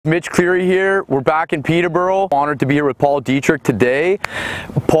Mitch Cleary here. We're back in Peterborough. Honored to be here with Paul Dietrich today.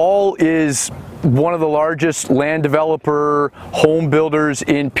 Paul is one of the largest land developer home builders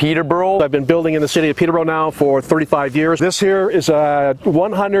in Peterborough. I've been building in the city of Peterborough now for 35 years. This here is a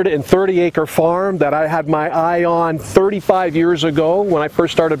 130-acre farm that I had my eye on 35 years ago when I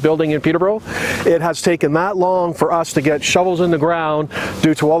first started building in Peterborough. It has taken that long for us to get shovels in the ground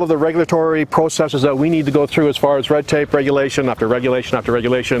due to all of the regulatory processes that we need to go through as far as red tape, regulation after regulation after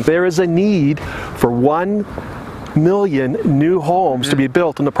regulation. There is a need for 1 million new homes to be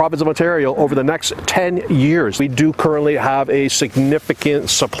built in the province of Ontario over the next 10 years. We do currently have a significant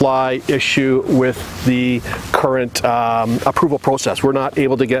supply issue with the current approval process. We're not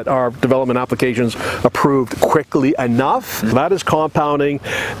able to get our development applications approved quickly enough. That is compounding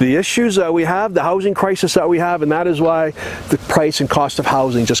the issues that we have, the housing crisis that we have, and that is why the price and cost of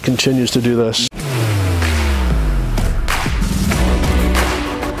housing just continues to do this.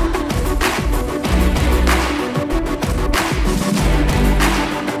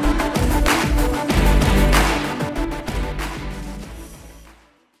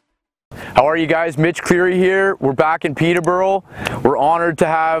 How are you guys? Mitch Cleary here. We're back in Peterborough. We're honored to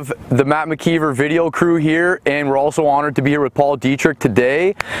have the Matt McKeever video crew here, and we're also honored to be here with Paul Dietrich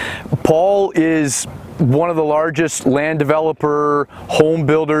today. Paul is one of the largest land developer home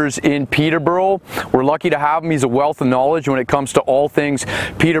builders in Peterborough. We're lucky to have him. He's a wealth of knowledge when it comes to all things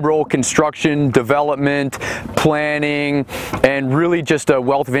Peterborough construction, development, planning, and really just a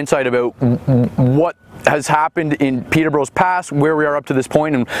wealth of insight about what has happened in Peterborough's past, where we are up to this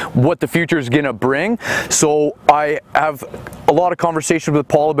point, and what the future is going to bring. So I have a lot of conversations with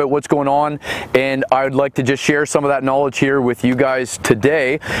Paul about what's going on, and I would like to just share some of that knowledge here with you guys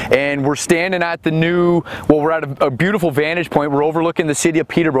today. And we're standing at the new, well, we're at a beautiful vantage point. We're overlooking the city of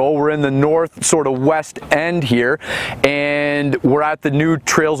Peterborough. We're in the north sort of west end here, and we're at the new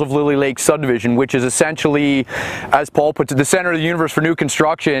Trails of Lily Lake subdivision, which is essentially, as Paul puts it, the center of the universe for new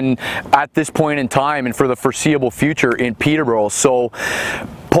construction at this point in time and for the foreseeable future in Peterborough. So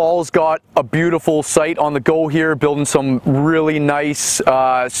Paul's got a beautiful site on the go here, building some really nice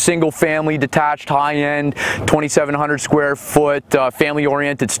single-family detached high-end 2,700 square foot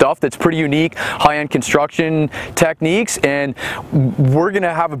family-oriented stuff that's pretty unique, high-end construction techniques. And we're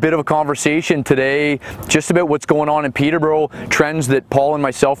gonna have a bit of a conversation today just about what's going on in Peterborough, trends that Paul and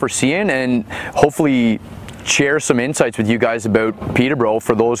myself are seeing, and hopefully share some insights with you guys about Peterborough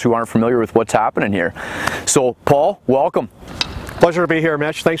for those who aren't familiar with what's happening here. So Paul, welcome. Pleasure to be here,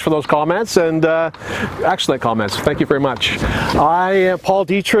 Mitch. Thanks for those comments, and excellent comments. Thank you very much. I am Paul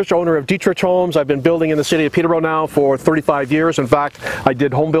Dietrich, owner of Dietrich Homes. I've been building in the city of Peterborough now for 35 years. In fact, I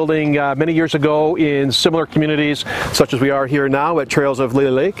did home building many years ago in similar communities, such as we are here now at Trails of Lily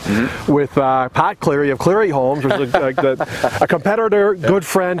Lake, with Pat Cleary of Cleary Homes, which is a competitor, good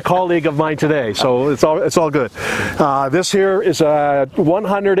friend, colleague of mine today. So it's all good. This here is a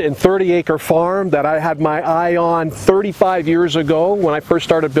 130-acre farm that I had my eye on 35 years ago when I first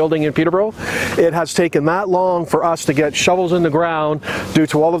started building in Peterborough. It has taken that long for us to get shovels in the ground due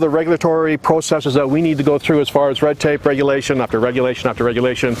to all of the regulatory processes that we need to go through as far as red tape, regulation after regulation after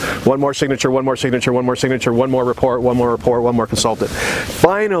regulation, one more signature, one more signature, one more signature, one more report, one more report, one more consultant.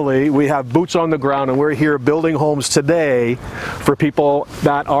 Finally, we have boots on the ground, and we're here building homes today for people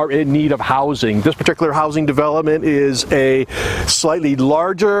that are in need of housing. This particular housing development is a slightly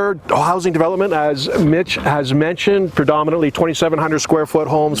larger housing development, as Mitch has mentioned, predominantly 2,700 square foot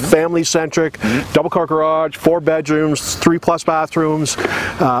homes, family-centric, double-car garage, 4 bedrooms, 3+ bathrooms,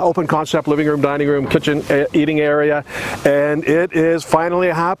 open concept living room, dining room, kitchen, eating area, and it is finally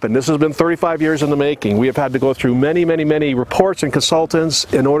happened. This has been 35 years in the making. We have had to go through many, many, many reports and consultants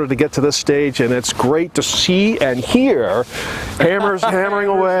in order to get to this stage, and it's great to see and hear hammers hammering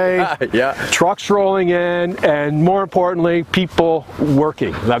away, trucks rolling in, and more importantly, people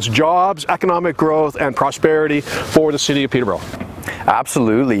working. That's jobs, economic growth, and prosperity for the city of Peterborough.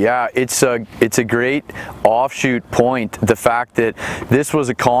 Absolutely, yeah. It's a great offshoot point, the fact that this was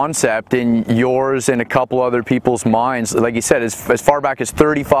a concept in yours and a couple other people's minds, like you said, as far back as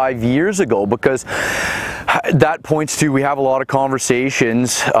 35 years ago, because that points to, we have a lot of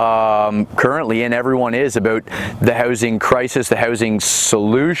conversations currently, and everyone is, about the housing crisis, the housing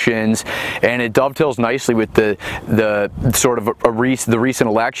solutions, and it dovetails nicely with the sort of the recent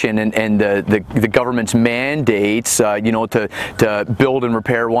election and the government's mandates, you know, to build and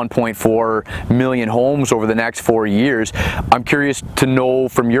repair 1.4 million homes over the next 4 years. I'm curious to know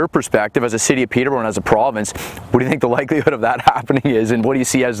from your perspective as a city of Peterborough and as a province, what do you think the likelihood of that happening is, and what do you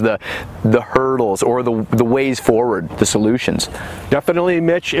see as the hurdles or the ways forward, the solutions? Definitely,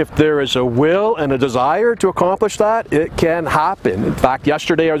 Mitch, if there is a will and a desire to accomplish that, it can happen. In fact,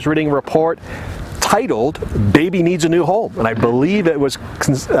 yesterday I was reading a report titled "Baby Needs a New Home," and I believe it was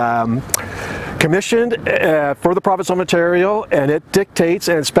commissioned for the province of Ontario, and it dictates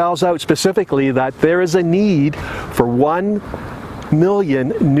and spells out specifically that there is a need for 1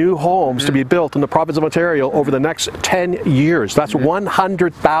 million new homes to be built in the province of Ontario over the next 10 years. That's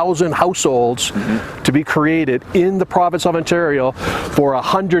 100,000 households to be created in the province of Ontario, for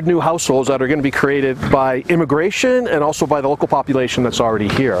 100 new households that are going to be created by immigration and also by the local population that's already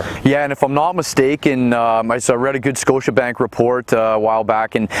here. Yeah, and if I'm not mistaken, I read a good Scotiabank report a while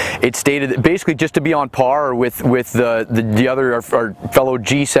back, and it stated that basically just to be on par with the other our fellow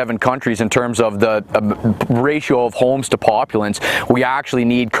G7 countries in terms of the ratio of homes to populants, we actually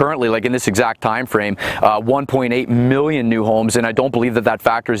need currently, like in this exact time frame, 1.8 million new homes, and I don't believe that that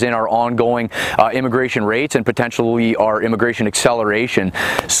factors in our ongoing immigration rates and potentially our immigration acceleration.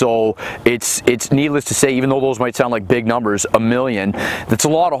 So it's needless to say, even though those might sound like big numbers, 1 million, that's a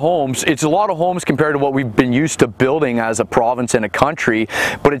lot of homes. It's a lot of homes compared to what we've been used to building as a province and a country,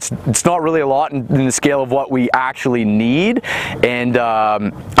 but it's not really a lot in the scale of what we actually need, and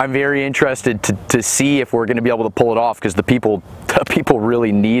I'm very interested to see if we're going to be able to pull it off, because the people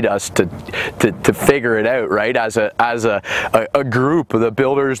really need us to figure it out, right? As a group, the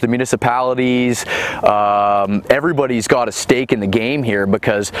builders, the municipalities, everybody's got a stake in the game here,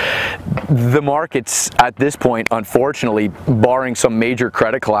 because the markets at this point, unfortunately, barring some major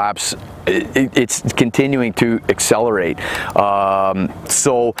credit collapse, it's continuing to accelerate.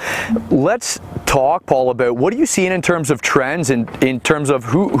 So let's talk, Paul, about what are you seeing in terms of trends and in terms of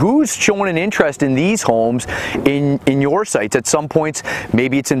who's showing an interest in these homes in your sites. At some points,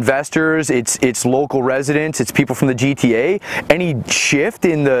 maybe it's investors, it's local residents, it's people from the GTA. Any shift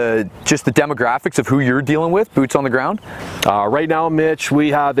in just the demographics of who you're dealing with, boots on the ground? Right now, Mitch, we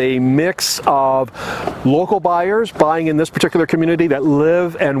have a mix of local buyers buying in this particular community that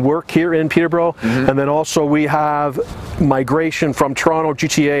live and work here in Peterborough, and then also we have migration from Toronto,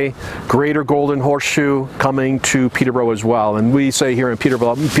 GTA, Greater Golden Horseshoe coming to Peterborough as well. And we say here in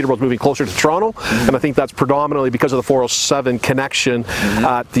Peterborough's moving closer to Toronto, and I think that's predominantly because of the 407 connection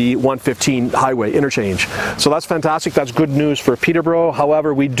at the 115 highway interchange. So that's fantastic. That's good news for Peterborough.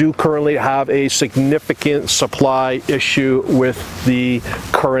 However, we do currently have a significant supply issue with the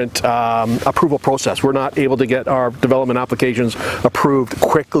current approval process. We're not able to get our development applications approved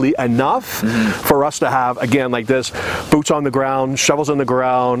quickly enough for us to have, again, like this, boots on the ground, shovels in the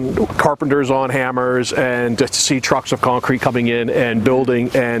ground, carpenters on hammers, and to see trucks of concrete coming in and building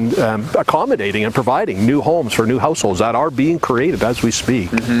and accommodating and providing new homes for new households that are being created as we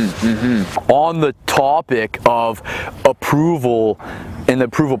speak. On the topic of approval and the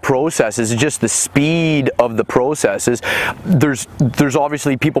approval processes, just the speed of the processes, there's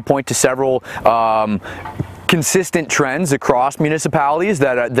obviously, people point to several consistent trends across municipalities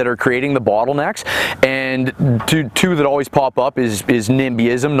that are creating the bottlenecks, and two that always pop up is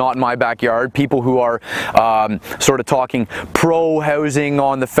NIMBYism, not in my backyard. People who are sort of talking pro-housing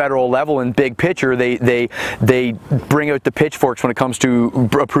on the federal level and big picture, they bring out the pitchforks when it comes to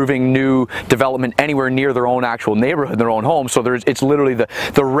approving new development anywhere near their own actual neighborhood, their own home. So it's literally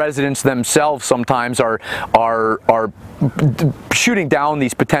the residents themselves sometimes are shooting down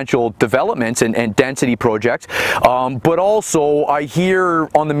these potential developments and density projects. But also I hear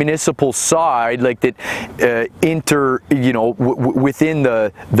on the municipal side, like that within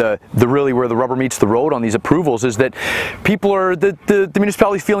the really where the rubber meets the road on these approvals, is that people are the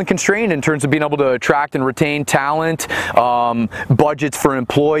municipalities feeling constrained in terms of being able to attract and retain talent, budgets for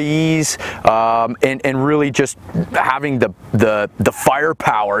employees, and really just having the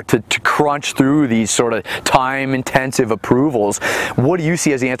firepower to crunch through these sort of time intensive approvals. What do you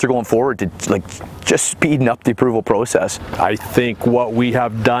see as the answer going forward to just speeding up the approval process? I think what we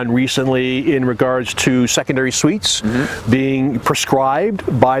have done recently in regards to secondary suites being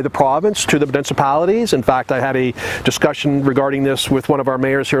prescribed by the province to the municipalities. In fact, I had a discussion regarding this with one of our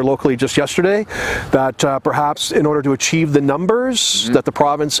mayors here locally just yesterday, that perhaps in order to achieve the numbers that the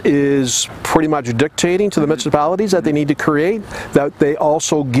province is pretty much dictating to the municipalities that they need to create, that they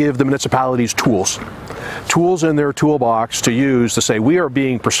also give the municipalities tools. tools in their toolbox to use to say we are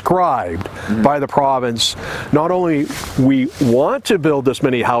being prescribed by the province. Not only we want to build this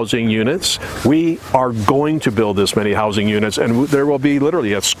many housing units, we are going to build this many housing units, and there will be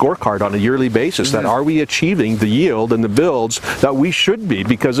literally a scorecard on a yearly basis that are we achieving the yield and the builds that we should be,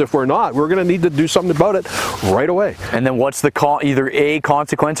 because if we're not, we're going to need to do something about it right away. And then what's the either A,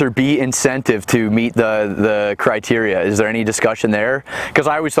 consequence, or B, incentive to meet the criteria? Is there any discussion there? Because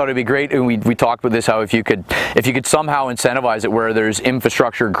I always thought it'd be great, and we talked about this, how if you could somehow incentivize it where there's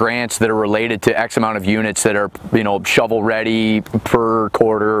infrastructure grants that are related to X amount of units that are, you know, shovel ready per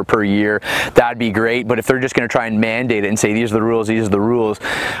quarter or per year, that'd be great. But if they're just going to try and mandate it and say these are the rules, these are the rules,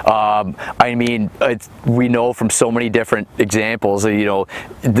 I mean, we know from so many different examples, you know,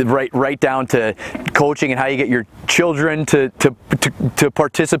 right down to coaching and how you get your children to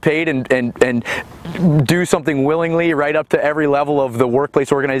participate and do something willingly, right up to every level of the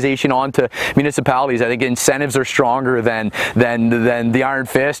workplace organization onto municipalities. I think incentives are stronger than the iron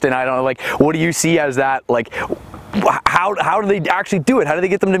fist, and I don't know, like, what do you see as that, like, how do they actually do it? How do they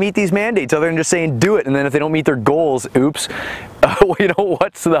get them to meet these mandates other than just saying do it, and then if they don't meet their goals, oops, you know,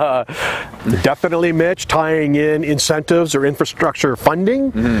 what's the... Definitely, Mitch, tying in incentives or infrastructure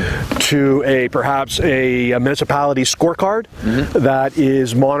funding to perhaps a municipality scorecard that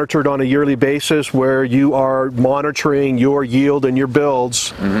is monitored on a yearly basis, where you are monitoring your yield and your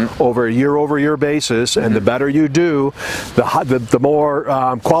builds over a year-over-year basis, and the better you do, the more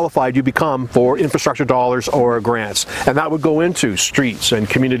qualified you become for infrastructure dollars or grants. And that would go into streets and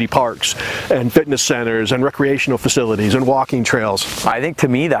community parks and fitness centers and recreational facilities and walking trails. I think to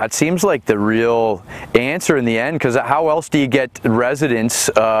me that seems like the real answer in the end, because how else do you get residents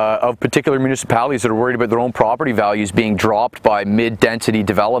of particular municipalities that are worried about their own property values being dropped by mid-density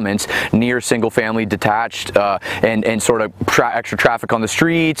developments near single-family detached and sort of extra traffic on the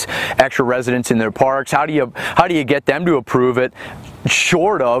streets, extra residents in their parks? How do you get them to approve it,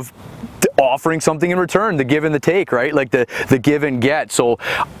 short of offering something in return, the give and the take, right? Like the give and get. So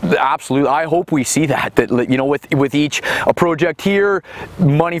absolutely, I hope we see that, you know, with each a project here,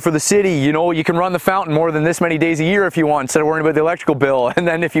 money for the city, you know, you can run the fountain more than this many days a year if you want, instead of worrying about the electrical bill. And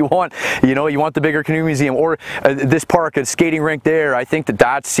then if you want, you know, you want the bigger canoe museum or this park, a skating rink there, I think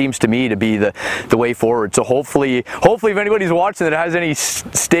that seems to me to be the way forward. So hopefully if anybody's watching that has any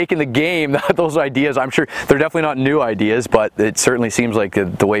stake in the game, those ideas, I'm sure they're definitely not new ideas, but it certainly seems like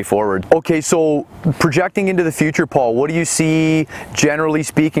the way forward. Okay, so projecting into the future, Paul, what do you see, generally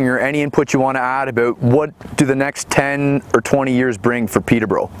speaking, or any input you want to add about what do the next 10 or 20 years bring for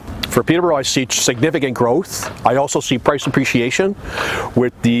Peterborough? For Peterborough, I see significant growth. I also see price appreciation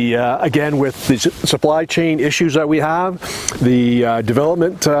with the, again, with the supply chain issues that we have, the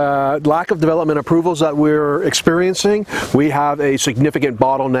lack of development approvals that we're experiencing. We have a significant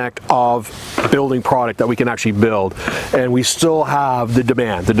bottleneck of building product that we can actually build, and we still have the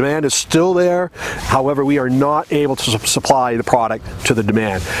demand. The demand is still there. However, we are not able to supply the product to the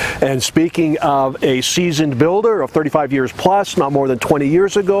demand. And speaking of a seasoned builder of 35 years plus, not more than 20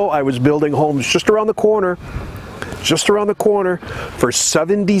 years ago, I was building homes just around the corner for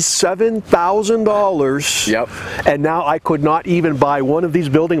 $77,000. Yep. And now I could not even buy one of these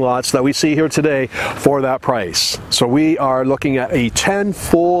building lots that we see here today for that price. So we are looking at a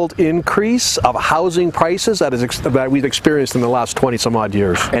 10-fold increase of housing prices that we've experienced in the last 20 some odd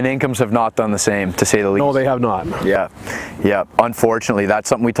years. And incomes have not done the same, to say the least. No, they have not. Yeah. Unfortunately, that's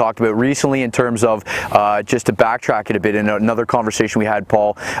something we talked about recently in terms of, just to backtrack it a bit, in another conversation we had,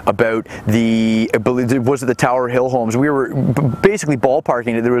 Paul, about was it the Tower Hill homes? We were basically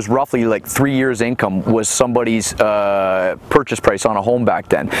ballparking it. There was roughly like 3 years income was somebody's purchase price on a home back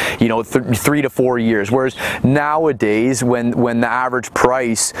then, you know, 3 to 4 years. Whereas nowadays, when the average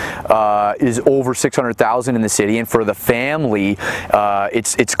price is over $600,000 in the city, and for the family,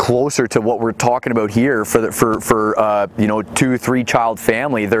 it's closer to what we're talking about here for you know, 2-3 child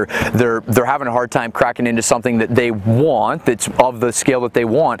family. They're having a hard time cracking into something that they want, that's of the scale that they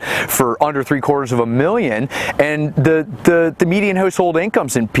want, for under $750,000, and the median household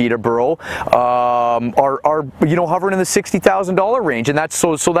incomes in Peterborough are you know, hovering in the $60,000 range, and that's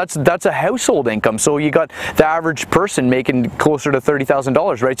that's a household income. So you got the average person making closer to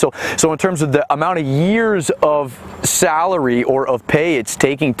 $30,000, right? So in terms of the amount of years of salary or of pay it's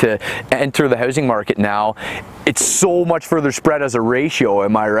taking to enter the housing market now, it's so much further spread as a ratio,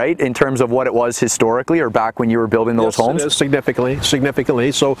 am I right, in terms of what it was historically or back when you were building those homes? It is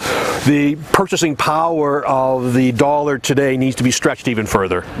significantly. So the purchasing power of the dollar today needs to be stretched even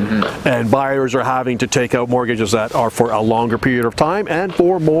further. And buyers are having to take out mortgages that are for a longer period of time and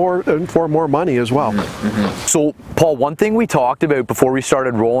for more money as well. So Paul, one thing we talked about before we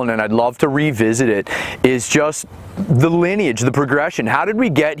started rolling, and I'd love to revisit it, is just the lineage, the progression. How did we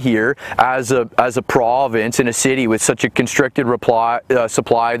get here as a province in a city with such a constricted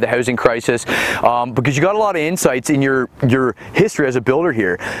supply, the housing crisis? Because you got a lot of insights in your history as a builder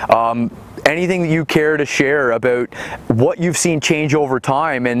here. Anything that you care to share about what you've seen change over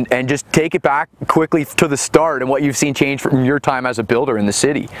time, and just take it back quickly to the start and what you've seen change from your time as a builder in the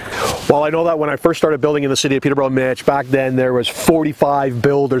city? Well, I know that when I first started building in the city of Peterborough, Mitch, back then there was 45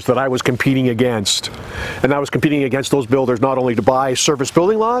 builders that I was competing against. And I was competing against those builders not only to buy service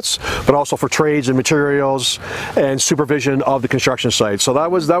building lots, but also for trades and materials and supervision of the construction site. So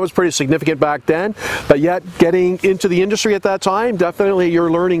that was pretty significant back then. But yet, getting into the industry at that time, definitely your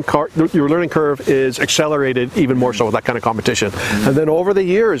learning curve is accelerated even more so with that kind of competition. And then over the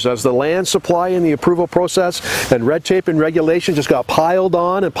years, as the land supply and the approval process and red tape and regulation just got piled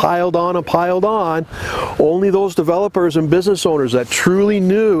on and piled on and piled on, only those developers and business owners that truly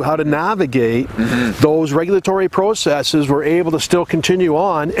knew how to navigate those regulatory processes were able to still continue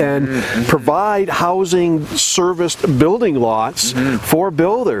on and provide housing serviced building lots for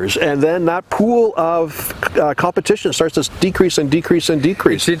builders. And then that pool of competition starts to decrease and decrease and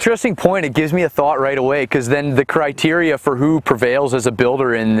decrease. It's an interesting point. It gives me a thought right away, because then the criteria for who prevails as a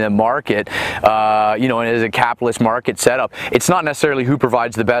builder in the market, you know, and as a capitalist market setup, it's not necessarily who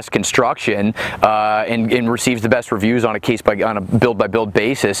provides the best construction and receives the best reviews on a build by build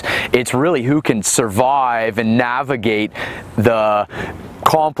basis. It's really who can survive and navigate the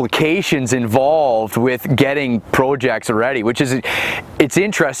complications involved with getting projects ready, which is, it's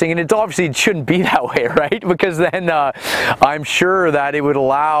interesting, and it obviously shouldn't be that way, right? Because then I'm sure that it would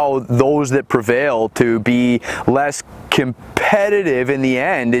allow those that prevail to be less competitive in the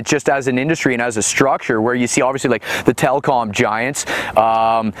end. It's just as an industry and as a structure where you see obviously like the telecom giants,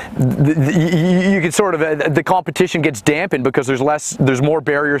 you can sort of, the competition gets dampened because there's more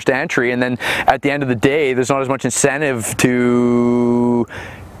barriers to entry, and then at the end of the day there's not as much incentive to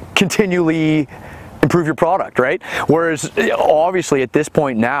continually improve your product, right? Whereas obviously at this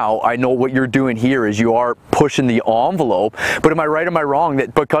point now, I know what you're doing here is you are pushing the envelope, but am I right, am I wrong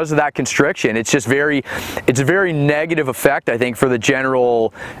that because of that constriction, it's a very negative effect, I think, for the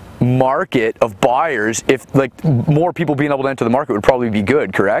general market of buyers? If like more people being able to enter the market would probably be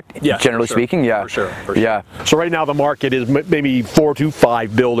good, correct? Yeah, generally speaking. Yeah, for sure. Yeah. So right now the market is maybe 4 to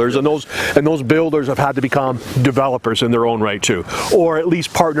 5 builders, and those builders have had to become developers in their own right too, or at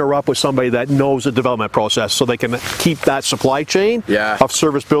least partner up with somebody that knows the development process so they can keep that supply chain of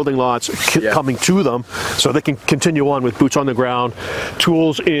service building lots coming to them, so they can continue on with boots on the ground,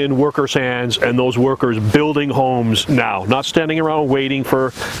 tools in workers' hands, and those workers building homes now, not standing around waiting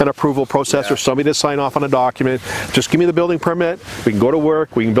for an approval process or somebody to sign off on a document. Just give me the building permit, we can go to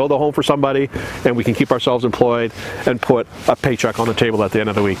work, we can build a home for somebody, and we can keep ourselves employed and put a paycheck on the table at the end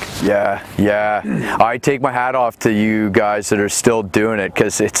of the week. Yeah, yeah. I take my hat off to you guys that are still doing it,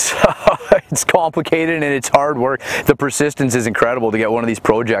 because it's it's complicated and it's hard work. The persistence is incredible to get one of these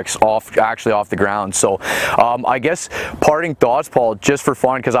projects actually off the ground. So I guess parting thoughts, Paul, just for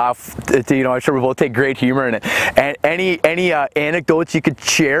fun, because I'm sure we both take great humor in it. And any anecdotes you could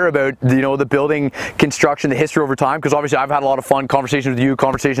share about, you know, the building construction, the history over time? Because obviously I've had a lot of fun conversations with you,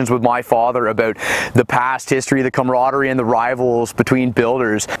 conversations with my father about the past history, the camaraderie and the rivals between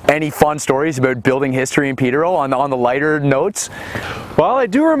builders. Any fun stories about building history in Peterborough on the lighter notes? Well, I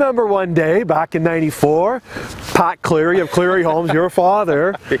do remember one day back in '94, Pat Cleary of Cleary Homes, your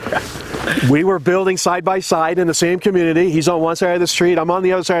father, we were building side by side in the same community. He's on one side of the street, I'm on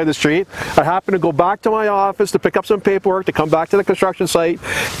the other side of the street. I happened to go back to my office to pick up some paperwork to come back to the construction site.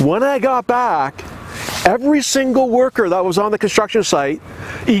 When I got back, every single worker that was on the construction site,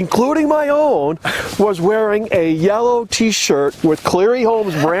 including my own, was wearing a yellow t-shirt with Cleary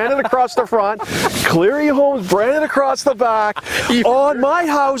Homes branded across the front, Cleary Homes branded across the back, on my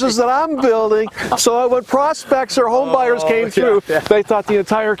houses that I'm building, so that when prospects or home buyers came through, they thought the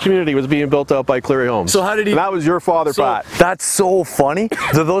entire community was being built out by Cleary Homes. So how did he... And that was your father, Pat. That's so funny.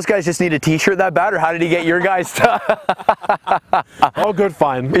 Do those guys just need a t-shirt that bad, or how did he get your guys to... Oh, good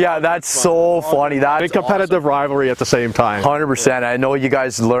fun. Yeah, that's so funny. That's and competitive rivalry at the same time. 100%. I know you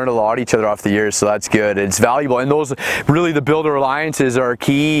guys learn a lot each other off the years, so that's good. It's valuable, and those really, the builder alliances are a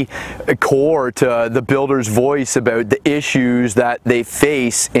key core to the builder's voice about the issues that they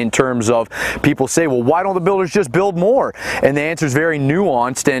face in terms of people say, well, why don't the builders just build more? And the answer is very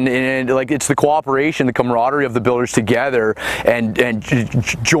nuanced, and like it's the cooperation, the camaraderie of the builders together, and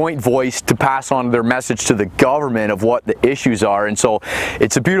joint voice to pass on their message to the government of what the issues are. And so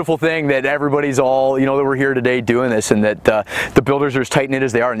it's a beautiful thing that everybody's all, you know, that we're here today doing this, and that the builders are as tight-knit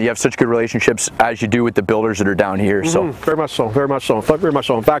as they are, and you have such good relationships as you do with the builders that are down here. So very much so, very much so, very much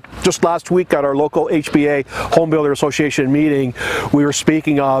so. In fact, just last week at our local HBA Home Builder Association meeting, we were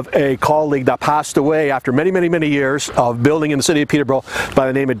speaking of a colleague that passed away after many years of building in the city of Peterborough by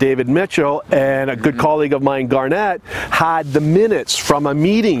the name of David Mitchell, and a good colleague of mine, Garnett, had the minutes from a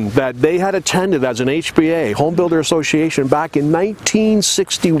meeting that they had attended as an HBA Home Builder Association back in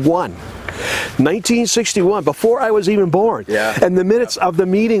 1961. 1961, before I was even born. Yeah. And the minutes of the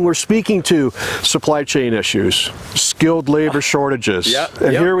meeting were speaking to supply chain issues, skilled labor shortages.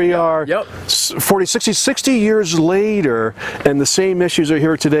 And here we are 40, 60 years later, and the same issues are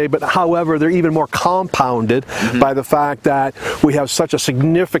here today, but however, they're even more compounded by the fact that we have such a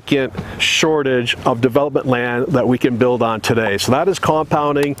significant shortage of development land that we can build on today. So that is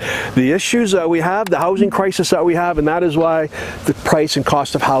compounding the issues that we have, the housing crisis that we have, and that is why the price and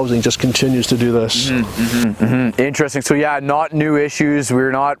cost of housing just continues to do this. Interesting. So yeah, not new issues.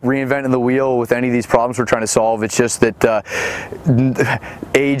 We're not reinventing the wheel with any of these problems we're trying to solve. It's just that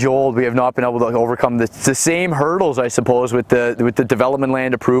age old, we have not been able to overcome the same hurdles, I suppose, with the development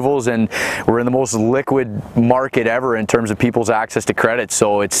land approvals, and we're in the most liquid market ever in terms of people's access to credit.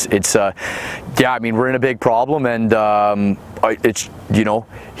 So it's yeah, I mean, we're in a big problem, and it's, you know,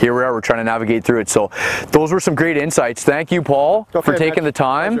 here we are, we're trying to navigate through it. So those were some great insights. Thank you, Paul, for taking the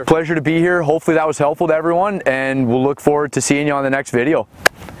time. Pleasure to be here. Hopefully that was helpful to everyone, and we'll look forward to seeing you on the next video.